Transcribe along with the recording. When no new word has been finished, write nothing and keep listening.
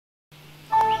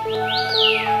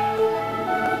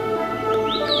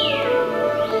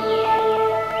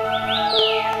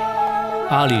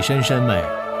阿里山山脉，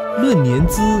论年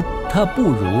资，它不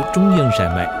如中央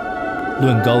山脉；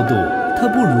论高度，它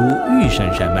不如玉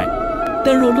山山脉。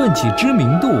但若论起知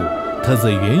名度，它则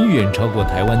远远超过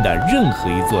台湾的任何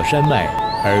一座山脉，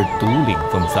而独领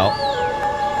风骚。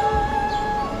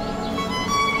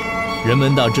人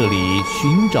们到这里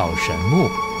寻找神木，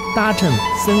搭乘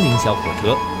森林小火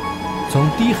车，从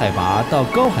低海拔到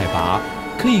高海拔，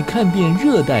可以看遍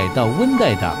热带到温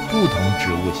带的不同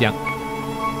植物相。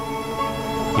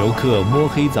游客摸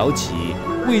黑早起，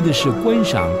为的是观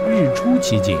赏日出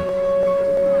奇景。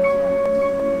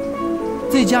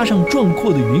再加上壮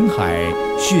阔的云海、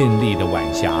绚丽的晚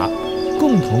霞，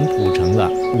共同谱成了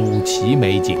五奇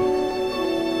美景。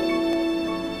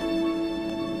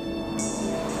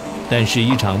但是，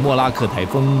一场莫拉克台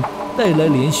风带来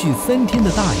连续3天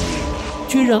的大雨，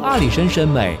却让阿里山山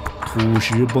脉土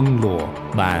石崩落，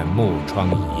满目疮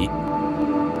痍。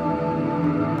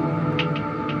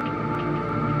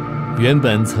原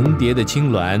本层叠的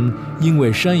青峦，因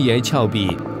为山崖峭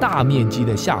壁大面积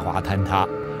的下滑坍塌，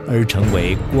而成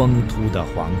为光秃的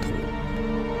黄土。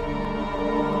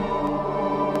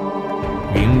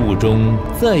云雾中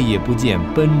再也不见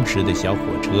奔驰的小火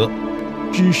车，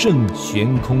只剩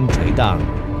悬空垂荡、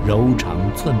柔肠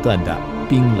寸断的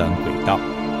冰冷轨道。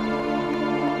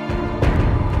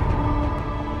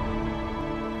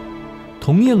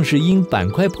同样是因板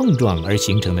块碰撞而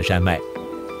形成的山脉，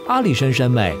阿里山山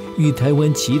脉与台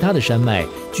湾其他的山脉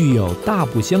具有大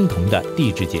不相同的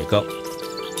地质结构。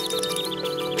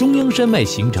中央山脉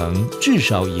形成至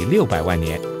少已600万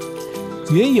年，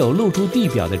原有露出地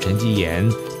表的沉积岩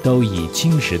都已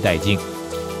侵蚀殆尽，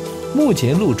目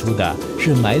前露出的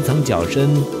是埋藏较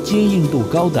深、坚硬度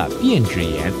高的变质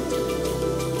岩。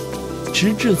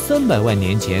迟至300万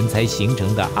年前才形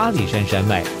成的阿里山山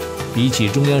脉，比起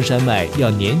中央山脉要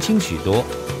年轻许多，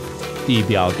地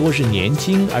表多是年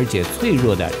轻而且脆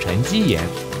弱的沉积岩，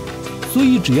所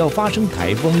以只要发生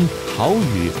台风、豪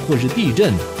雨或是地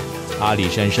震，阿里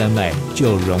山山脉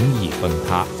就容易崩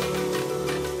塌。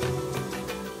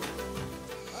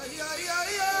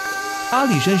阿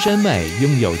里山山脉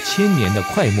拥有1000年的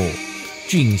快木、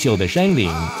俊秀的山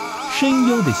岭、深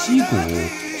幽的溪谷、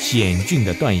险峻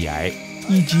的断崖，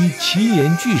以及奇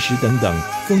岩巨石等等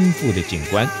丰富的景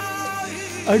观，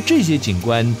而这些景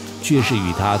观却是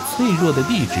与它脆弱的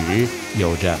地质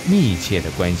有着密切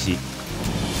的关系。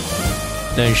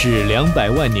但是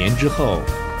200万年之后，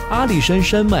阿里山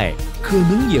山脉可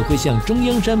能也会像中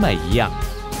央山脉一样，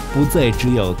不再只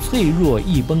有脆弱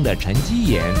易崩的沉积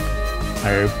岩，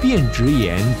而变质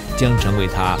岩将成为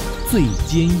它最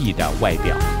坚毅的外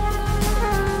表。